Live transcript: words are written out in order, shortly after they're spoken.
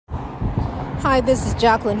Hi, this is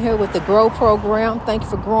Jacqueline here with the Grow Program. Thank you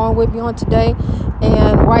for growing with me on today.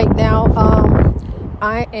 And right now,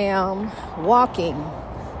 I am walking.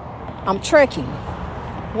 I'm trekking,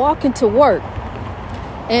 walking to work.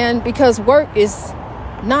 And because work is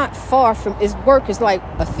not far from, work is like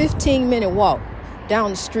a 15-minute walk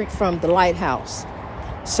down the street from the lighthouse.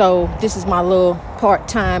 So this is my little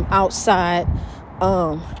part-time outside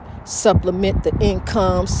supplement the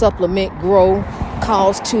income, supplement grow,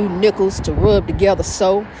 cause two nickels to rub together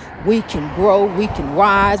so we can grow, we can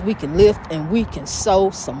rise, we can lift, and we can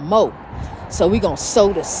sow some more. So we're going to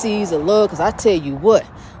sow the seeds of love, because I tell you what,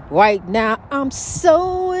 right now I'm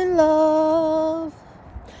so in love.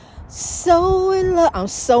 I'm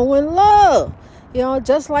so in love. You know,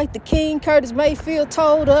 just like the King Curtis Mayfield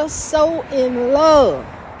told us, so in love.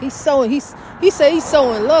 He said he's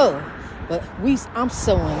so in love. But I'm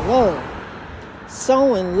so in love.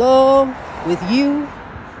 So in love with you,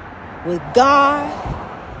 with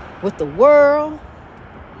God, with the world.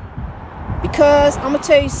 Because I'm going to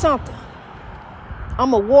tell you something.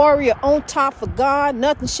 I'm a warrior on top of God.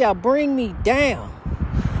 Nothing shall bring me down.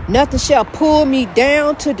 Nothing shall pull me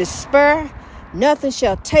down to despair. Nothing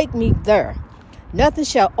shall take me there. Nothing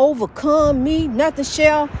shall overcome me. Nothing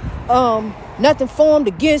formed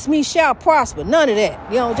against me shall prosper. None of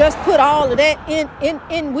that. You know, just put all of that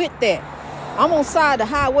in with that. I'm on side the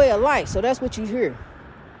highway of life, so that's what you hear.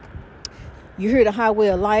 You hear the highway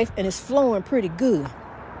of life, and it's flowing pretty good.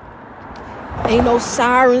 Ain't no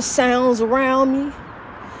siren sounds around me.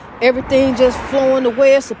 Everything just flowing the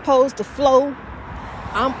way it's supposed to flow.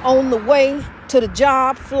 I'm on the way to the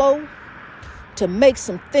job flow to make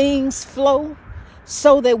some things flow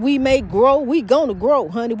so that we may grow. We gonna grow,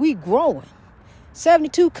 honey. We growing.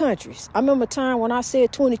 72 countries. I remember a time when I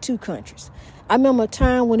said 22 countries. I remember a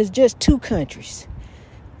time when it's just 2 countries.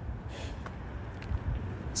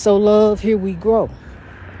 So love, here we grow.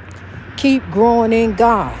 Keep growing in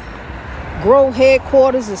God. Grow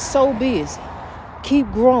headquarters is so busy.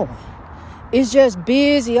 Keep growing. It's just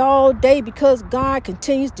busy all day because God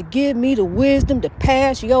continues to give me the wisdom to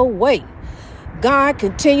pass your way. God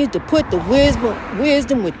continues to put the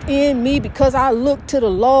wisdom within me because I look to the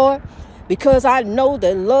Lord, because I know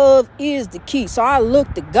that love is the key. So I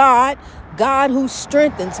look to God who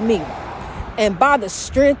strengthens me. And by the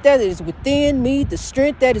strength that is within me, the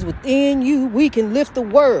strength that is within you, we can lift the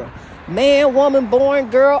world. Man, woman, boy, and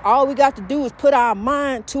girl, all we got to do is put our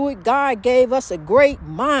mind to it. God gave us a great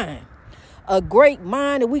mind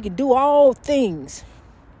that we can do all things.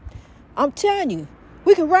 I'm telling you,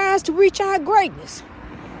 we can rise to reach our greatness.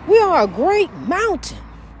 We are a great mountain.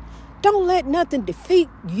 Don't let nothing defeat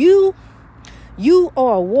you. You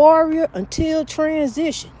are a warrior until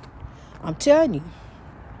transition. I'm telling you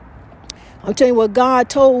what God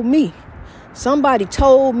told me. Somebody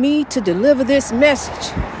told me to deliver this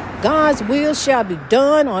message. God's will shall be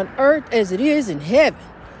done on earth as it is in heaven.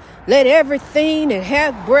 Let everything that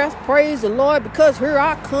hath breath praise the Lord, because here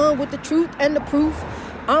I come with the truth and the proof.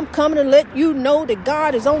 I'm coming to let you know that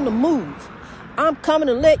God is on the move. I'm coming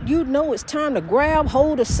to let you know it's time to grab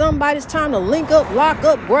hold of somebody. It's time to link up, lock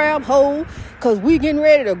up, grab hold, because we getting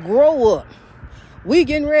ready to grow up. We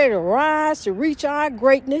getting ready to rise to reach our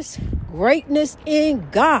greatness in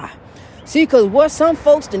God. See, because what some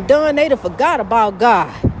folks done, they done forgot about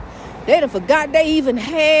God. They done forgot they even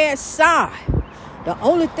had side. The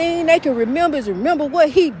only thing they can remember is what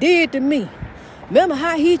he did to me. Remember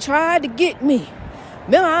how he tried to get me.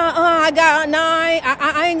 Remember,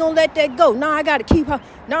 I ain't gonna let that go. I gotta keep her.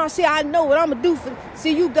 See, I know what I'm gonna do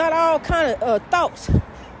see, you got all kind of thoughts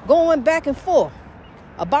going back and forth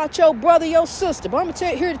about your brother, your sister. But I'm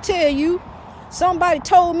here to tell you, somebody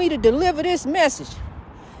told me to deliver this message.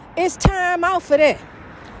 It's time out for that.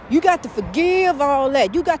 You got to forgive all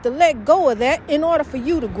that. You got to let go of that in order for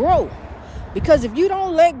you to grow. Because if you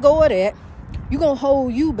don't let go of that, you're going to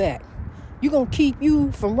hold you back. You're going to keep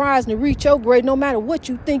you from rising to reach your grade no matter what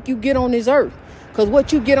you think you get on this earth. Because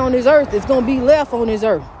what you get on this earth is going to be left on this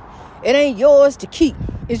earth. It ain't yours to keep.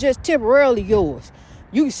 It's just temporarily yours.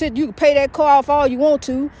 You can pay that car off all you want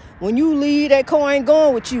to. When you leave, that car ain't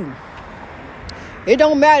going with you. It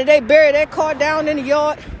don't matter. They bury that car down in the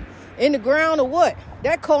yard, in the ground, or what.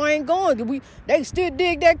 That car ain't going. They still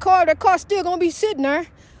dig that car. That car's still going to be sitting there.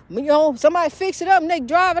 You know, somebody fix it up and they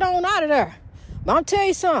drive it on out of there. But I'm telling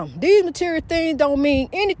you something. These material things don't mean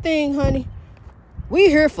anything, honey. We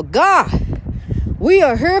here for God. We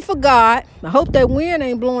are here for God. I hope that wind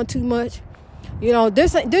ain't blowing too much. You know,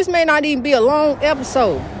 this may not even be a long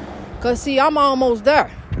episode. Because, see, I'm almost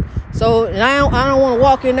there. So, and I don't want to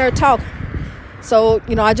walk in there talking. So,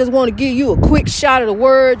 you know, I just want to give you a quick shot of the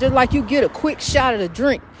word, just like you get a quick shot of the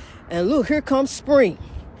drink. And look, here comes spring.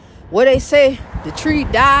 What they say, the tree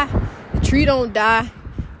die, the tree don't die.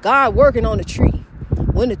 God working on the tree.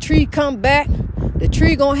 When the tree come back, the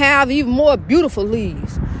tree gonna have even more beautiful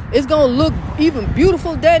leaves. It's gonna look even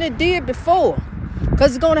beautiful than it did before.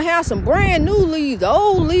 Because it's gonna have some brand new leaves. The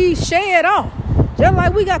old leaves shed off. Just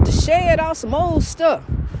like we got to shed off some old stuff.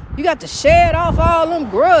 You got to shed off all them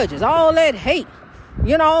grudges, all that hate.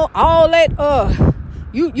 You know, all that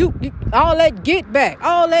all that get back,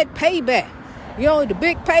 all that payback. You know, the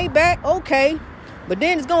big payback, okay. But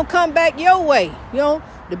then it's gonna come back your way. You know,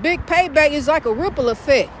 the big payback is like a ripple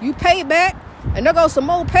effect. You pay back, and there goes some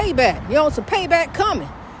more payback. You know, some payback coming,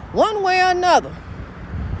 one way or another.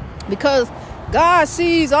 Because God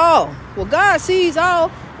sees all. Well, God sees all.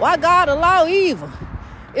 Why God allow evil?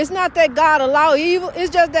 It's not that God allow evil. It's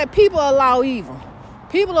just that people allow evil.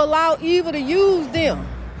 People allow evil to use them.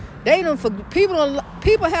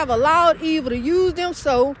 People have allowed evil to use them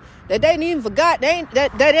so that they even forgot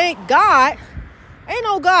that ain't God. Ain't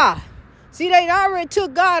no God. See, they already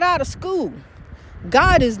took God out of school.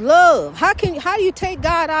 God is love. How do you take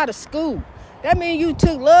God out of school? That means you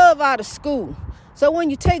took love out of school. So when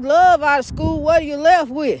you take love out of school, what are you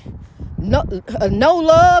left with? No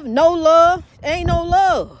love, ain't no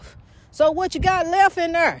love. So what you got left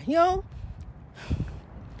in there, you know?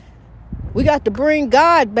 We got to bring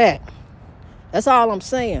God back. That's all I'm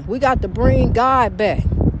saying. We got to bring God back.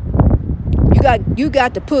 You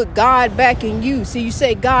got to put God back in you. See, you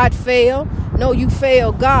say God failed. No, you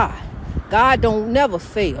failed God. God don't never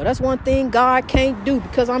fail. That's one thing God can't do,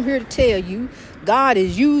 because I'm here to tell you, God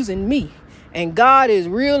is using me. And God is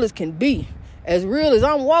real as can be. As real as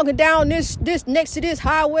I'm walking down this next to this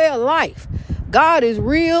highway of life. God is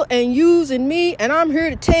real and using me. And I'm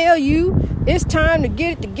here to tell you, it's time to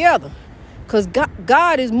get it together. Because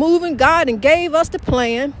God is moving. God and gave us the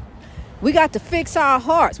plan. We got to fix our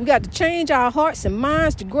hearts. We got to change our hearts and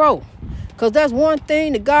minds to grow. Because that's one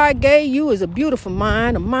thing that God gave you is a beautiful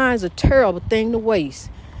mind. A mind's a terrible thing to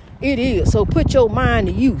waste. It is. So put your mind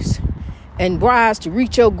to use and rise to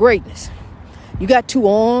reach your greatness. You got 2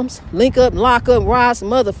 arms, link up, lock up, rise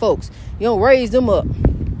some other folks. You know, raise them up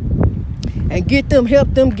and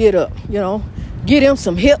help them get up. You know, get them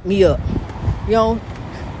some help me up. You know,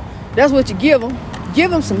 that's what you give them. Give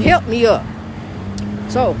them some help me up.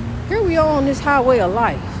 So here we are on this highway of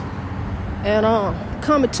life, and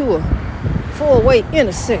coming to a 4-way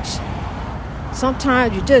intersection.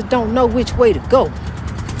 Sometimes you just don't know which way to go.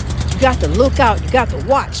 You got to look out. You got to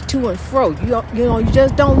watch to and fro. You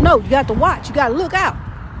just don't know. You got to watch. You got to look out.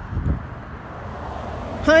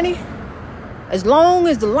 Honey, as long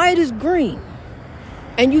as the light is green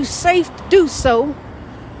and you safe to do so,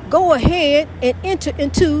 go ahead and enter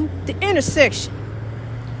into the intersection.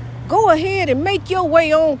 Go ahead and make your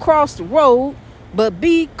way on across the road, but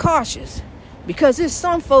be cautious, because there's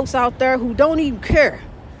some folks out there who don't even care.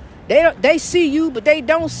 They see you, but they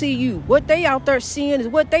don't see you. What they out there seeing is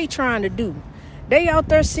what they trying to do. They out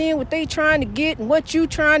there seeing what they trying to get and what you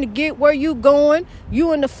trying to get, where you going.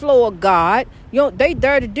 You in the flow of God. You know, they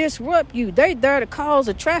there to disrupt you. They there to cause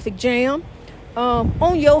a traffic jam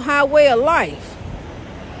on your highway of life.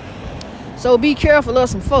 So be careful of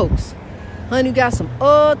some folks. Honey, got some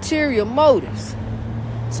ulterior motives.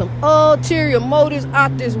 Some ulterior motives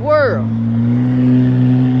out this world.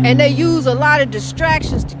 And they use a lot of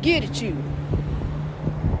distractions to get at you.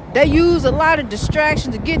 They use a lot of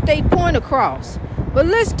distractions to get their point across. But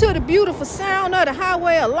listen to the beautiful sound of the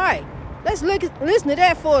highway of life. Let's listen to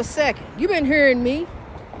that for a second. You've been hearing me.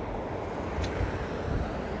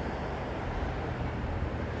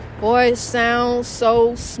 Boy, it sounds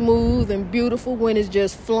so smooth and beautiful when it's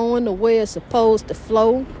just flowing the way it's supposed to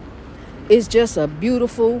flow. It's just a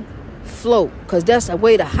beautiful flow, because that's the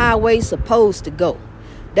way the highway's supposed to go.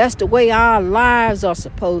 That's the way our lives are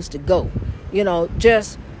supposed to go. You know,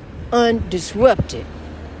 just undisrupted.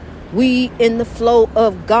 We in the flow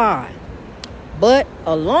of God. But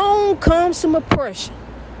along comes some oppression.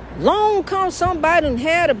 Along comes somebody and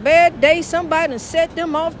had a bad day. Somebody and set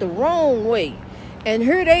them off the wrong way. And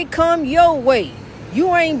here they come your way.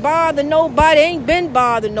 You ain't bothered nobody, ain't been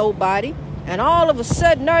bothered nobody. And all of a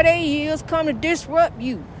sudden, there they is, come to disrupt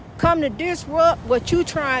you. Come to disrupt what you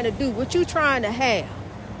trying to do, what you trying to have.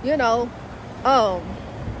 You know, so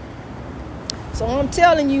I'm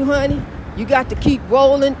telling you, honey, you got to keep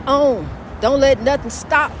rolling on. Don't let nothing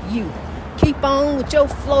stop you. Keep on with your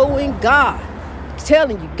flow in God. I'm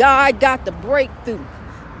telling you, God got the breakthrough.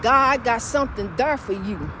 God got something there for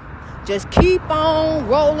you. Just keep on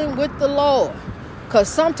rolling with the Lord. Because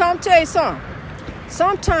sometimes, tell you something,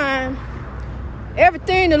 sometimes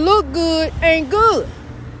everything that look good ain't good.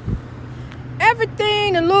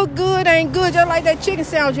 Everything that look good good ain't good. Just like that chicken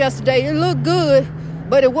sandwich yesterday. It looked good,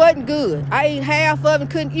 but it wasn't good. I ate half of it and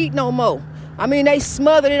couldn't eat no more. I mean, they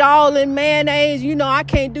smothered it all in mayonnaise. I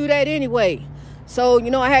can't do that anyway. So,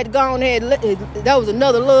 I had to go on ahead. That was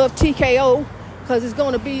another love TKO, because it's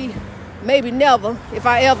going to be maybe never if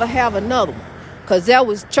I ever have another one. Because that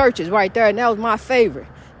was Church's right there, and that was my favorite.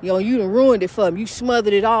 You done ruined it for me. You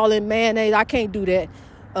smothered it all in mayonnaise. I can't do that.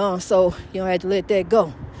 So, I had to let that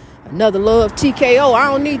go. Another love TKO.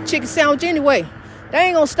 I don't need chicken sandwich anyway. They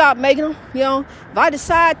ain't going to stop making them. If I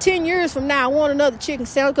decide 10 years from now I want another chicken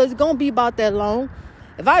sandwich, because it's going to be about that long.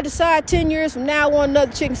 If I decide 10 years from now I want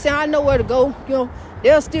another chicken sandwich, I know where to go.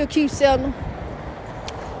 They'll still keep selling them.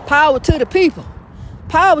 Power to the people.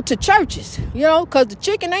 Power to churches, because the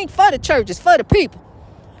chicken ain't for the churches, for the people.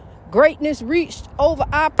 Greatness reached over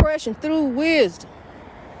oppression through wisdom.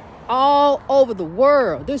 All over the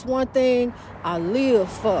world. This one thing I live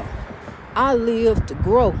for. I live to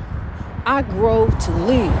grow. I grow to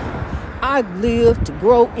live. I live to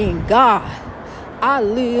grow in God. I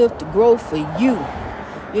live to grow for you.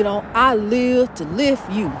 I live to lift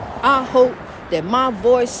you. I hope that my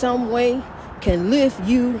voice some way can lift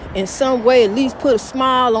you in some way, at least put a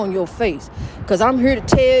smile on your face. Because I'm here to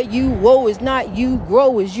tell you, woe is not you,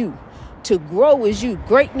 grow is you. To grow is you.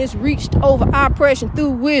 Greatness reached over oppression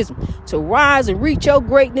through wisdom. To rise and reach your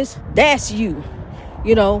greatness, that's you.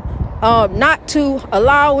 Not to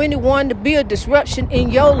allow anyone to be a disruption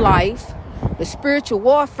in your life. The spiritual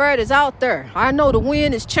warfare that's out there. I know the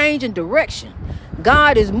wind is changing direction.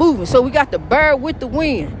 God is moving. So we got to bear with the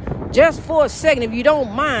wind. Just for a second, if you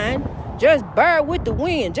don't mind, just bear with the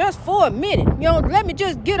wind. Just for a minute. Let me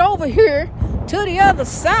just get over here to the other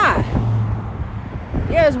side.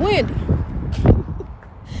 Yeah, it's windy.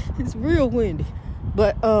 It's real windy.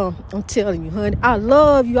 But I'm telling you, honey, I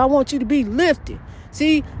love you. I want you to be lifted.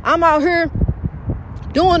 See, I'm out here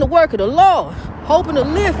doing the work of the Lord, hoping to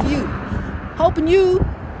lift you, hoping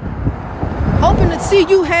to see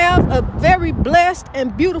you have a very blessed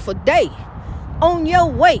and beautiful day on your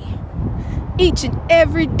way. Each and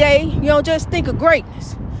every day, just think of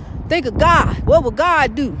greatness. Think of God. What will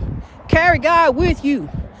God do? Carry God with you.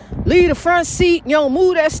 Leave the front seat,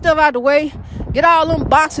 move that stuff out the way. Get all them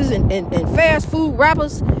boxes and fast food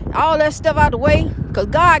wrappers, all that stuff out the way, because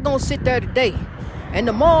God gonna sit there today. And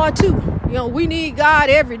tomorrow too. We need God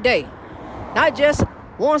every day. Not just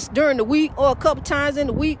once during the week or a couple times in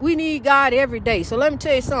the week. We need God every day. So let me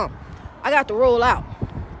tell you something. I got to roll out.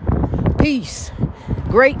 Peace.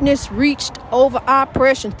 Greatness reached over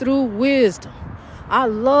oppression through wisdom. I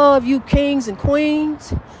love you, kings and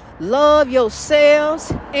queens. Love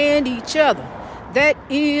yourselves and each other. That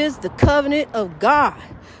is the covenant of God.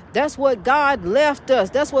 That's what God left us.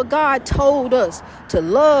 That's what God told us, to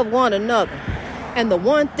love one another. And the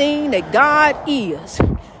one thing that God is,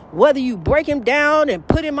 whether you break him down and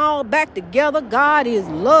put him all back together, God is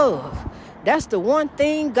love. That's the one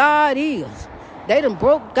thing God is. They done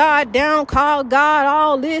broke God down, called God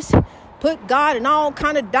all this, put God in all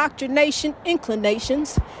kind of doctrination,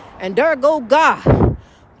 inclinations, and there go God.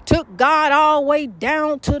 Took God all the way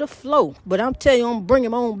down to the floor. But I'm telling you, I'm going to bring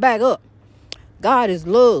him on back up. God is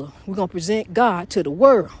love. We're going to present God to the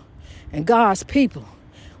world and God's people.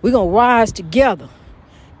 We're going to rise together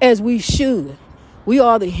as we should. We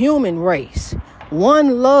are the human race.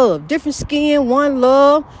 One love, different skin, one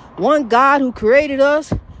love, one God who created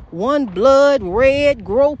us, one blood, red,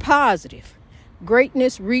 grow positive.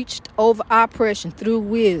 Greatness reached over oppression through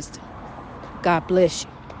wisdom. God bless you.